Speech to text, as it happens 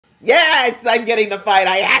Yes, I'm getting the fight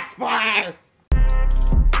I asked for.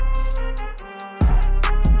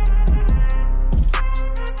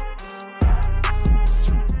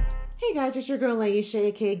 Hey guys, it's your girl Aisha,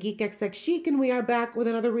 aka GeekXX Chic, and we are back with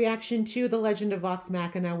another reaction to The Legend of Vox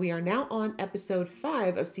Machina. We are now on episode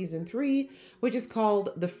 5 of season 3, which is called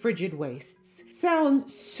The Frigid Wastes.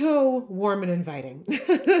 Sounds so warm and inviting.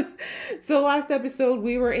 So last episode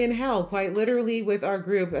we were in hell, quite literally, with our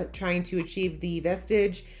group trying to achieve the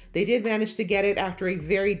vestige. They did manage to get it after a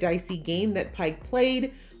very dicey game that Pike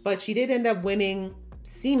played, but she did end up winning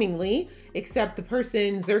seemingly, except the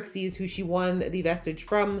person, Xerxes, who she won the vestige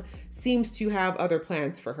from, seems to have other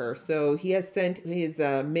plans for her. So he has sent his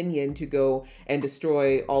minion to go and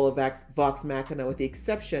destroy all of Vox Machina with the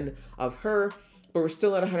exception of her, but we're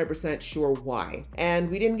still not 100% sure why. And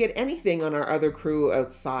we didn't get anything on our other crew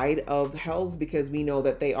outside of Hells because we know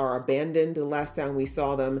that they are abandoned. The last time we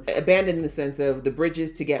saw them, abandoned in the sense of the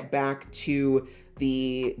bridges to get back to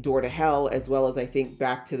the door to hell, as well as I think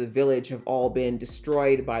back to the village, have all been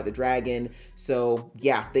destroyed by the dragon. So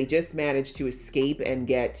yeah, they just managed to escape and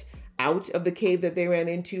get out of the cave that they ran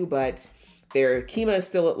into, but their Kima is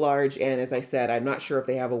still at large. And as I said, I'm not sure if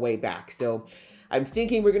they have a way back. So I'm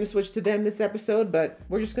thinking we're going to switch to them this episode, but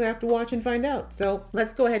we're just going to have to watch and find out. So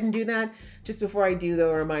let's go ahead and do that. Just before I do,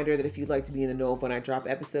 though, a reminder that if you'd like to be in the know of when I drop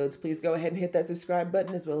episodes, please go ahead and hit that subscribe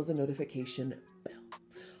button as well as the notification bell.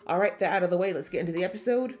 All right, that out of the way, let's get into the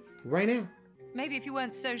episode right now. Maybe if you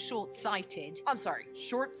weren't so short-sighted. I'm sorry,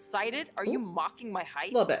 short-sighted? Are you mocking my height?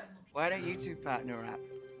 A little bit. Why don't you two partner up?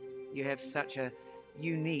 You have such a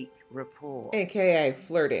unique rapport. AKA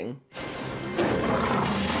flirting.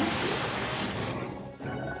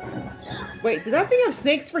 Wait, did that thing have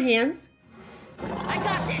snakes for hands? I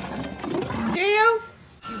got this! Do you?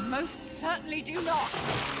 You most certainly do not!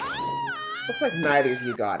 Looks like neither of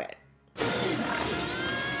you got it.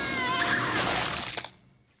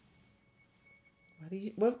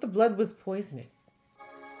 What if the blood was poisonous?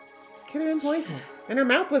 Could have been poisonous. And her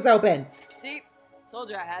mouth was open. See? Told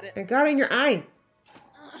you I had it. And got in your eyes.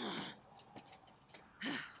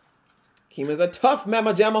 Kima's a tough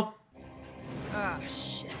mamma jamma. Ah,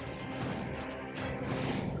 shit.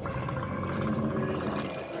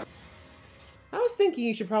 I was thinking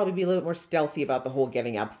you should probably be a little bit more stealthy about the whole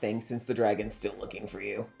getting up thing since the dragon's still looking for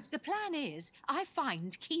you. The plan is, I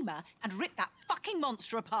find Kima and rip that fucking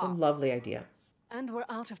monster It's a apart. lovely idea. And we're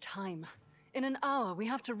out of time. In an hour, we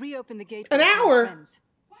have to reopen the gate. An hour? Friends.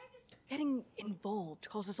 Getting involved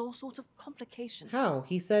causes all sorts of complications. How?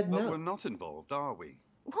 He said But no. we're not involved, are we?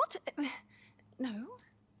 What? No.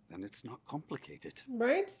 Then it's not complicated.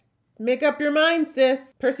 Right? Make up your mind,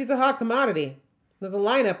 sis. Percy's a hot commodity. There's a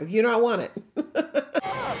lineup if you don't want it.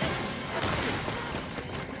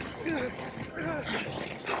 You know,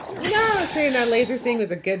 I was saying that laser thing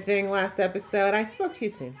was a good thing last episode. I spoke too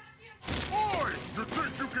soon. Boy, you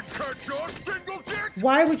think you can catch us, Dingle Dick?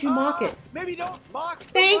 Why would you mock it? Maybe don't mock.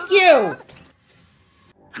 Thank you!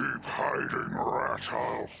 Keep hiding, rat.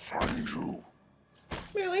 I'll find you.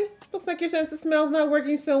 Really? Looks like your sense of smell's not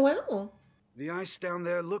working so well. The ice down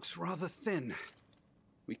there looks rather thin.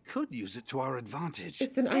 We could use it to our advantage.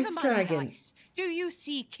 It's an Never ice mind dragon. ice. Do you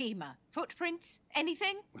see Kima? Footprints?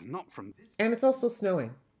 Anything? Well, not from this. And it's also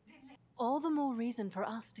snowing. All the more reason for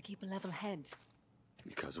us to keep a level head.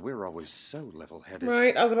 Because we're always so level-headed.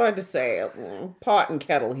 Right, I was about to say pot and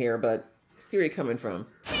kettle here, but Siri coming from.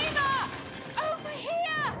 Kima! Over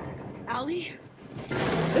here! Allie?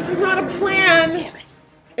 This is not a plan. Damn it.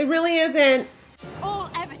 It really isn't. All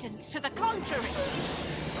evidence to the contrary.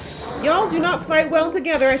 Y'all do not fight well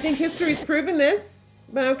together. I think history's proven this,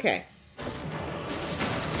 but okay.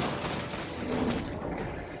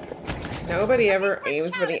 Nobody ever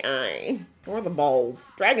aims for the eye. Or the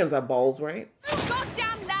balls. Dragons have balls, right? Oh,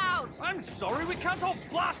 goddamn loud! I'm sorry, we can't all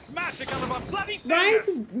blast magic out of our bloody fingers. Right?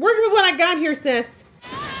 Working with what I got here, sis.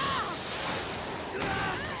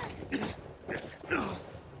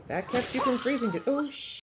 That kept you from freezing. Oh,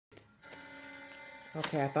 shit.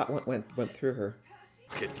 Okay, I thought what went through her.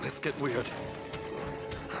 Okay, let's get weird.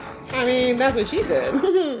 I mean, that's what she said.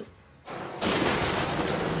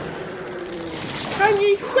 Can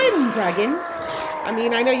you swim, dragon? I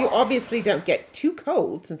mean, I know you obviously don't get too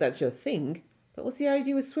cold since that's your thing, but we'll see how you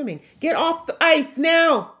do with swimming. Get off the ice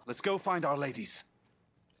now! Let's go find our ladies.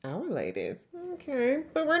 Our ladies. Okay,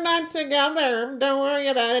 but we're not together. Don't worry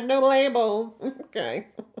about it. No labels. Okay.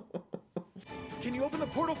 Can you open the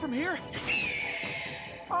portal from here?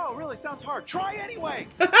 Oh, really? Sounds hard. Try anyway.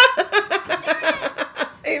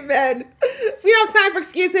 Amen. We don't have time for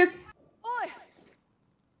excuses. Oi!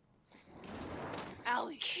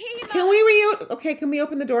 Allie. Kima! Can we reunite? Okay, can we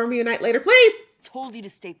open the door and reunite later, please? told you to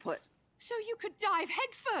stay put. So you could dive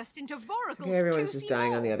headfirst into Voracle's Okay, everyone's just juicy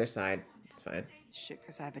dying on the hole. other side. It's fine. Shit,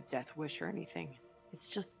 because I have a death wish or anything.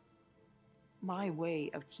 It's just my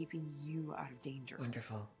way of keeping you out of danger.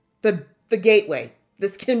 Wonderful. The gateway.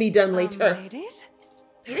 This can be done later. Ladies?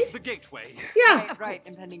 Right? The gateway. Yeah. Right,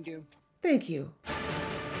 impending doom. Thank you.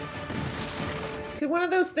 Did one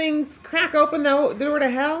of those things crack open the door to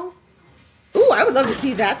hell? Ooh, I would love to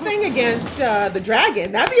see that thing against the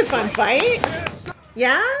dragon. That'd be a fun fight.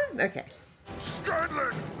 Yeah? Okay.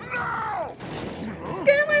 Scanlan, now!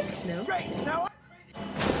 Scanlan? No. Great. Now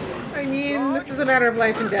I mean, this is a matter of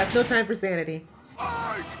life and death. No time for sanity.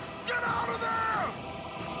 I get out of there!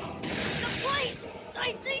 Wait,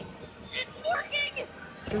 I think it's working.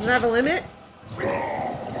 Does it have a limit?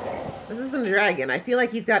 This is the dragon. I feel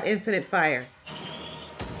like he's got infinite fire.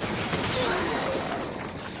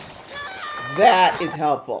 That is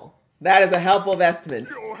helpful. That is a helpful vestment.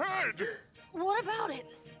 Your head! What about it?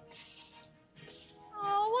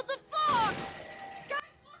 Oh, what the fuck?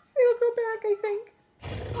 It'll go back, I think.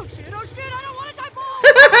 Oh shit, I don't want to die bald.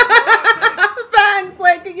 Fangs,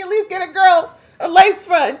 like, can you at least get a girl a lace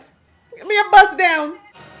front? Give me a bust down.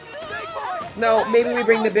 No, maybe we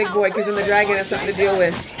bring the big boy because then the dragon has something to deal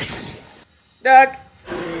with. Duck.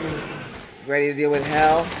 Ready to deal with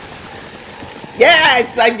hell?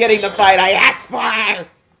 Yes, I'm getting the fight I asked for.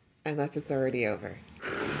 Unless it's already over.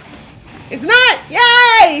 It's not!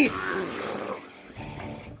 Yay!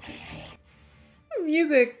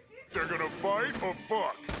 Music. They're gonna fight or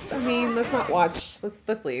fuck? I mean, let's not watch.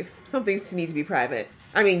 Let's leave. Some things need to be private.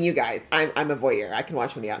 I mean, you guys. I'm a voyeur. I can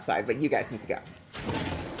watch from the outside, but you guys need to go.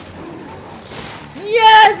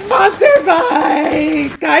 Yes, monster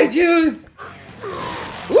fight! Kaijus!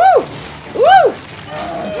 Woo! Woo!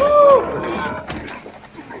 Woo!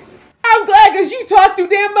 I'm glad because you talk too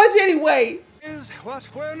damn much anyway. Is what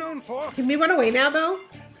we're known for. Can we run away now, though?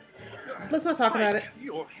 Let's not talk about it.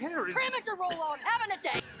 Your hair is... Premature roll on, having a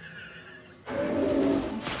day.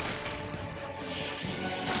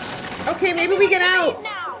 Okay, maybe we get out.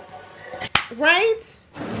 Now. Right?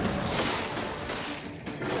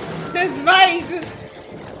 That's right.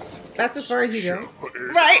 That's as far as you go.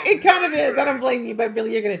 Right? It kind of is. I don't blame you, but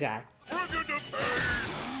really, you're gonna die.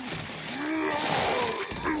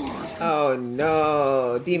 Oh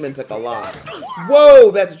no, demon took a loss. Whoa,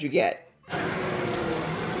 that's what you get.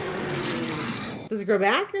 Does it grow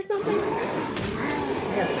back or something?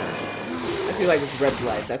 I guess not. I feel like it's red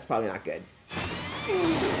blood. That's probably not good.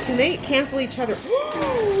 Can they cancel each other?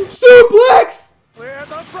 Suplex! clear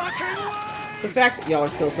the fucking way! The fact that y'all are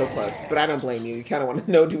still so close, but I don't blame you. You kind of want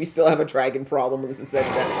to know, do we still have a dragon problem when this is said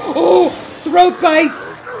and done? Oh, throat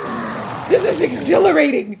bite! This is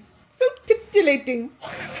exhilarating. So titillating.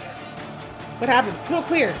 What happened? Smoke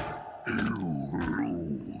clear.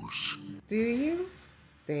 Do you?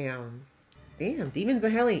 Damn. Damn, demons are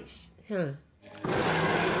hellish. Huh.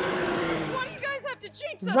 Why do you guys have to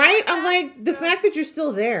jinx us? Right? I'm like, the fact that you're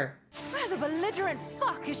still there. Where the belligerent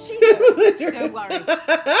fuck is she? Don't worry.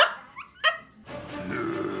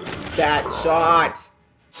 That shot.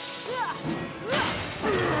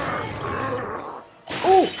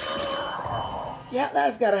 Oh. Yeah,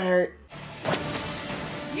 that's gotta hurt.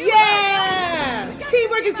 Yeah!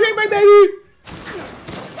 Teamwork is trademark, baby!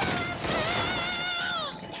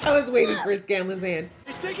 I was waiting for Scanlan's hand.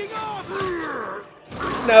 He's taking off!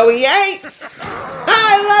 No, he ain't!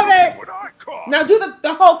 I love it! What I call Now do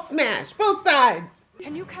the Hulk smash, both sides.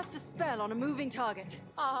 Can you cast a spell on a moving target?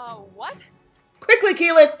 What? Quickly,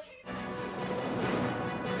 Keyleth!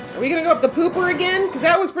 Are we gonna go up the pooper again? Because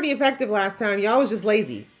that was pretty effective last time. Y'all was just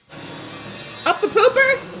lazy. Up the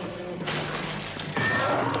pooper?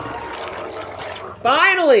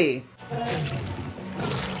 Finally!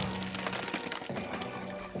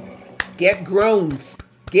 Get grown.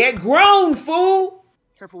 Get grown, fool!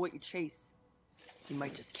 Careful what you chase. You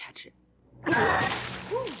might just catch it.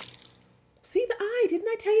 See the eye? Didn't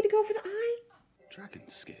I tell you to go for the eye? Dragon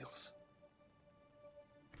scales.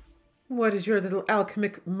 What is your little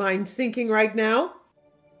alchemic mind thinking right now?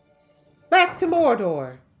 Back to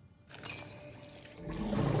Mordor.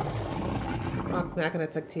 Vox Machina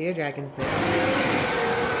took to your dragons now.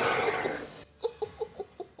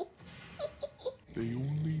 they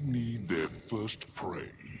only need their first prey.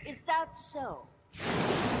 Is that so?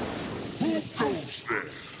 Who goes there?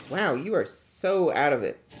 Wow, you are so out of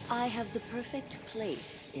it. I have the perfect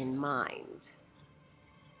place in mind.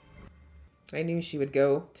 I knew she would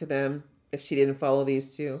go to them if she didn't follow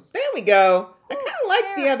these two. There we go. I kind of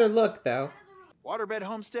like the other look, though. Waterbed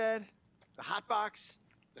homestead, the hot box,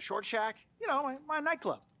 the short shack, you know, my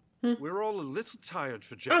nightclub. We're all a little tired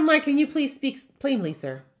for Jack. I'm like, can you please speak plainly,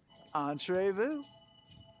 sir? Entrez-vous.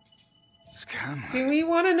 Scanlan. Do we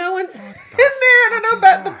want to know what's in there? I don't know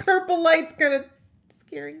about the purple light's kind of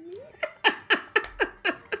scaring me.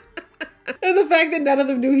 And the fact that none of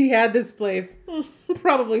them knew he had this place.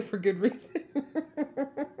 Probably for good reason.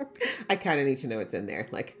 I kind of need to know what's in there.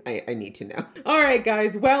 Like, I need to know. All right,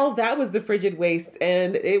 guys. Well, that was the Frigid Waste,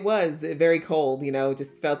 and it was very cold, you know,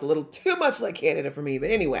 just felt a little too much like Canada for me. But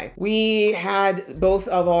anyway, we had both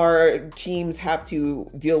of our teams have to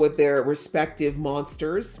deal with their respective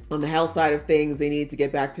monsters. On the hell side of things, they need to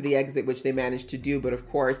get back to the exit, which they managed to do. But of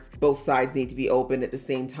course, both sides need to be open at the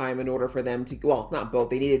same time in order for them to, well, not both.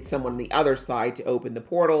 They needed someone on the other side to open the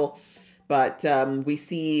portal. But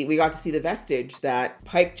we got to see the vestige that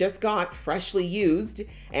Pike just got freshly used,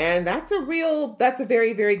 and that's a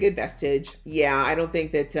very, very good vestige. Yeah, I don't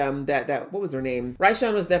think that what was her name?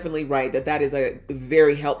 Raishan was definitely right that is a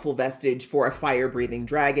very helpful vestige for a fire-breathing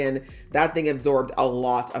dragon. That thing absorbed a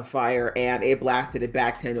lot of fire, and it blasted it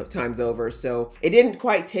back 10 times over. So it didn't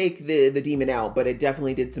quite take the demon out, but it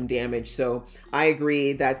definitely did some damage. So I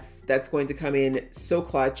agree that's going to come in so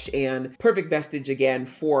clutch, and perfect vestige again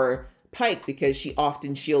for Pike, because she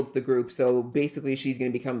often shields the group. So basically she's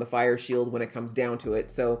going to become the fire shield when it comes down to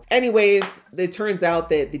it. So anyways, it turns out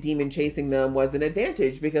that the demon chasing them was an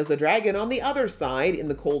advantage, because the dragon on the other side in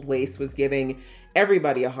the cold waste was giving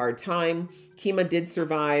everybody a hard time. Kima did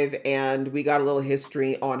survive, and we got a little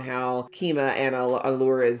history on how Kima and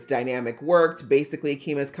Allura's dynamic worked. Basically,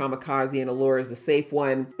 Kima's kamikaze and Allura's the safe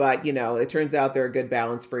one, but you know, it turns out they're a good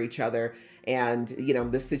balance for each other. And, you know,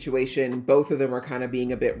 this situation, both of them are kind of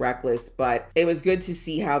being a bit reckless, but it was good to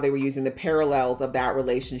see how they were using the parallels of that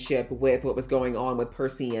relationship with what was going on with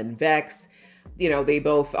Percy and Vex. You know, they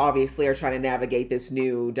both obviously are trying to navigate this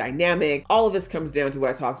new dynamic. All of this comes down to what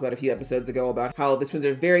I talked about a few episodes ago about how the twins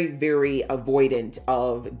are very, very avoidant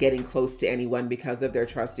of getting close to anyone because of their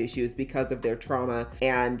trust issues, because of their trauma.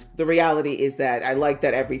 And the reality is that I like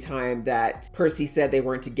that every time that Percy said they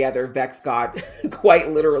weren't together, Vex got quite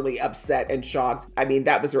literally upset and shocked. I mean,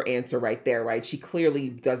 that was her answer right there, right? She clearly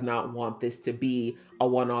does not want this to be a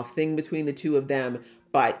one-off thing between the two of them.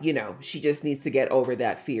 But, you know, she just needs to get over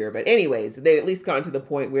that fear. But anyways, they at least gotten to the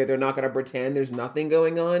point where they're not going to pretend there's nothing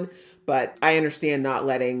going on. But I understand not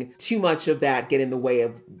letting too much of that get in the way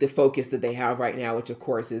of the focus that they have right now, which of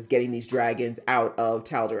course is getting these dragons out of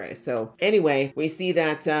Tal'Dorei. So anyway, we see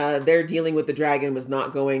that their dealing with the dragon was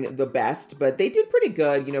not going the best, but they did pretty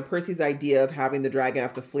good. You know, Percy's idea of having the dragon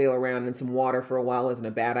have to flail around in some water for a while isn't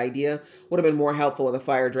a bad idea. Would have been more helpful with a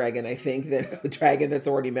fire dragon, I think, than a dragon that's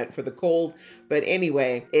already meant for the cold. But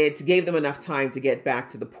anyway, it gave them enough time to get back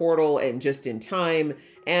to the portal, and just in time.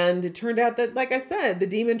 And it turned out that, like I said, the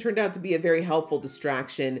demon turned out to be a very helpful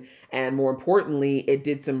distraction. And more importantly, it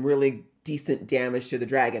did some really decent damage to the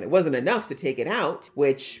dragon. It wasn't enough to take it out,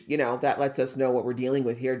 which, you know, that lets us know what we're dealing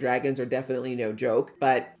with here. Dragons are definitely no joke,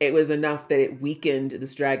 but it was enough that it weakened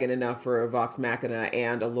this dragon enough for Vox Machina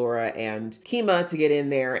and Allura and Kima to get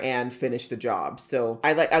in there and finish the job. So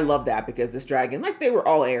I love that, because this dragon, like, they were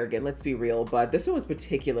all arrogant, let's be real, but this one was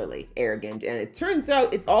particularly arrogant. And it turns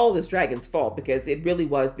out it's all this dragon's fault, because it really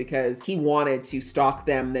was because he wanted to stalk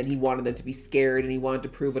them, then he wanted them to be scared, and he wanted to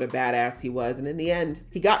prove what a badass he was. And in the end,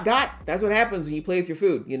 he got. That's what happens when you play with your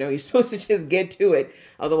food. You know, you're supposed to just get to it.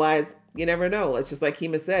 Otherwise, you never know. It's just like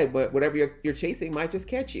Kima said, but whatever you're chasing might just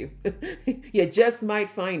catch you. You just might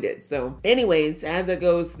find it. So anyways, as it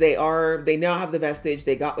goes, they now have the vestige.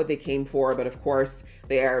 They got what they came for, but of course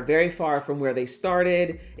they are very far from where they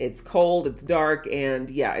started. It's cold, it's dark, and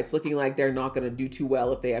yeah, it's looking like they're not going to do too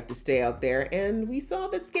well if they have to stay out there. And we saw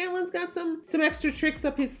that Scanlan's got some extra tricks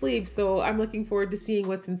up his sleeve. So I'm looking forward to seeing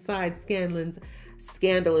what's inside Scanlan's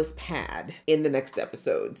scandalous pad in the next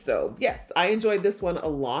episode. So yes, I enjoyed this one a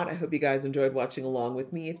lot. I hope you guys enjoyed watching along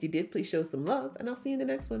with me. If you did, please show some love, and I'll see you in the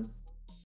next one.